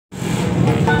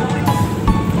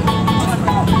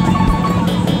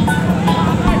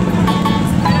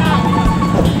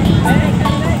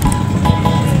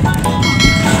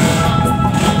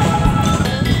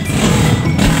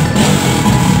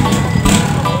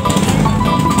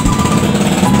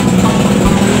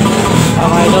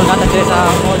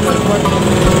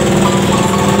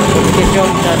Jog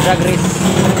sa drag race.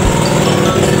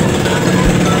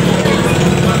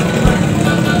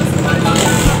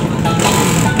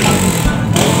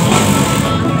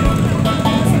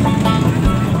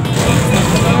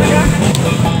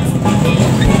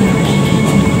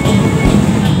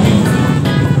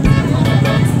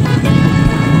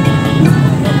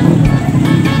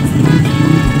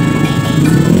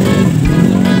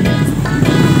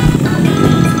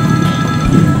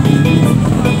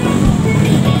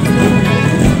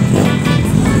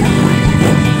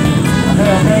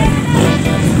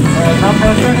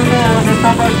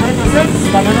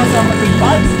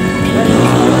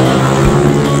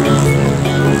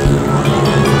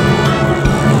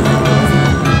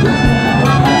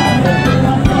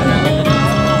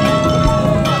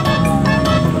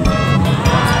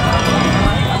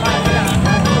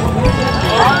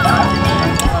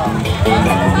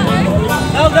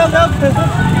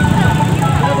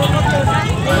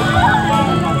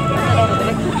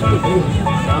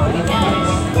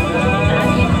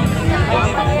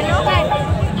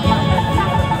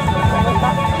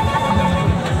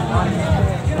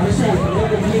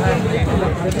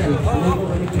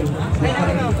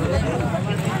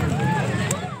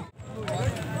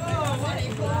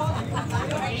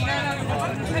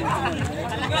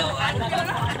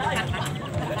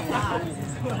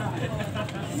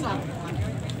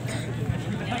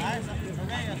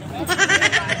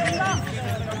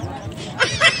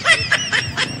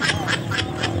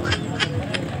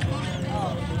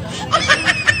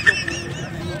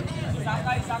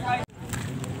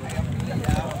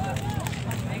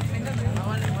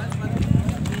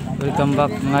 Welcome back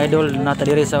mga idol, nata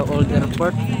diri sa Old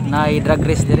Airport na drag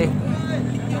race diri.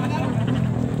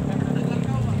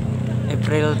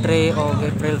 April 3 o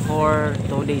April 4,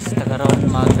 2 days ta karon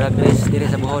mag drag race diri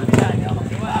sa Bohol.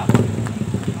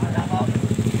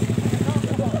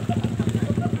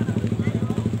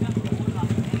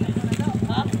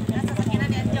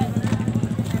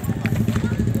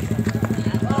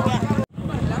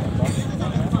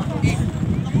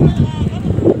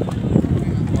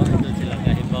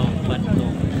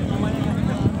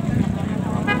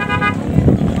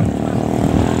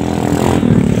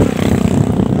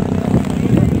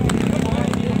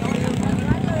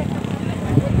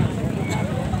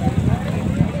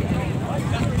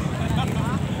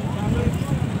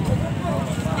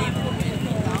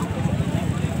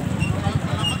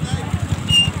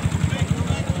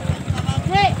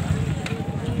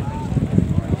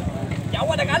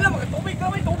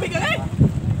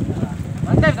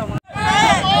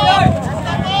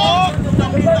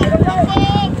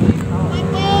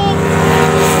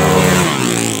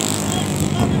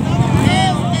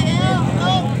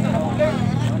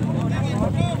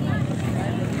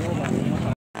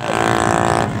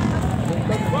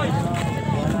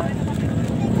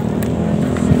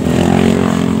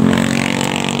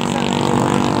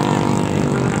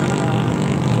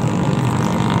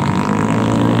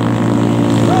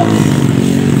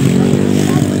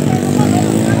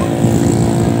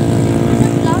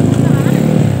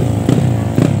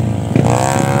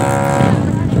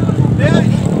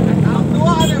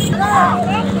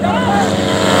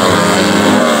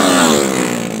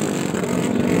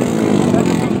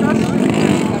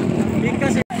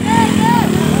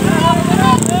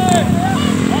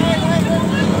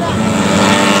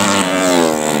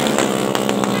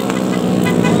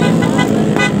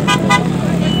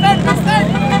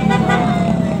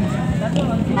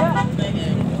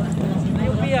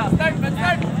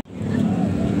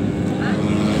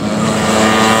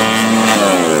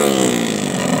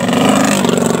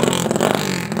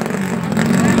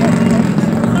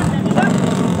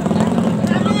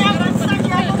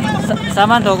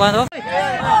 Saman to, kan to?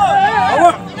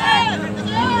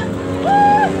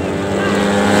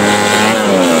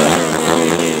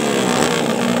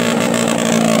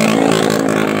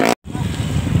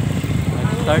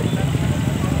 Start.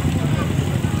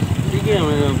 Sige,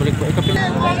 balik po ikapil.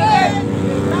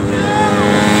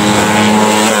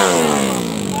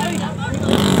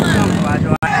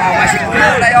 Masih dulu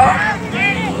lah yo.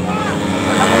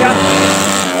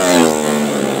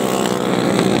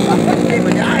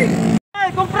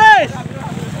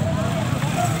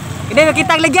 Hindi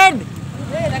makita ang ligid.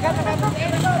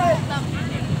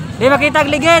 Hindi makita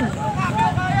ang ligid.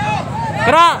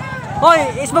 Kara, hoy,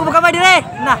 isbog mo kamay dire.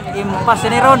 Nah, impas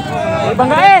ni ron.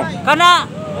 Bangga kana.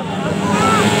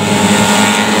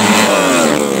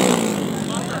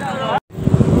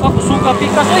 Ako suka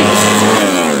pikas oy.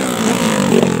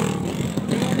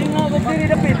 Tingnan ko diri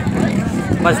dapit.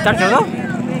 Mas start ko.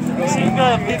 Sige,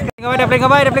 play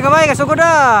kamay, kasugod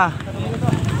na.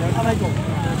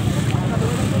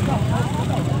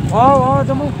 Oo,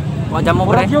 damo. O dyan mo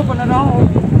pre. Radyo pa na na.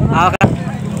 Okay.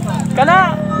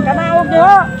 Kana og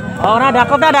diha. Oo na,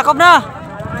 dakop na.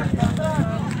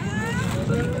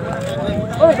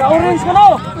 Oy, ka-orange ka no.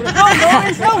 Ikaw,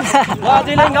 ka-orange no. Wa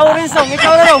di lang ka-orange no.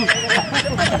 Ikaw na dong.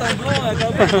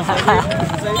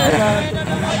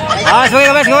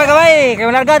 Sugay kabay.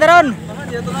 Kayo larga taron.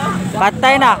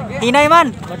 Patay na. Tinay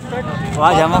man.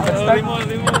 Wah, dyan mo.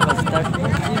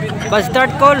 Bus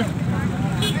start call.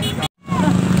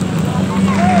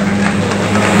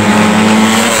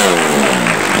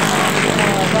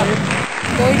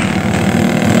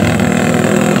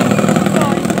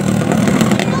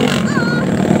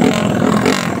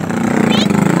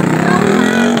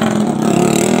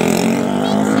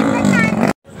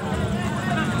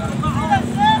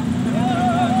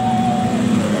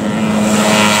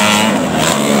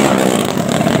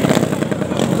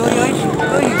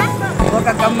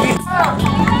 Kambing.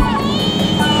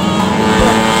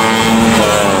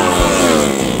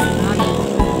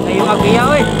 Layo kag biya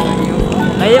oy.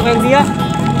 Layo kag biya.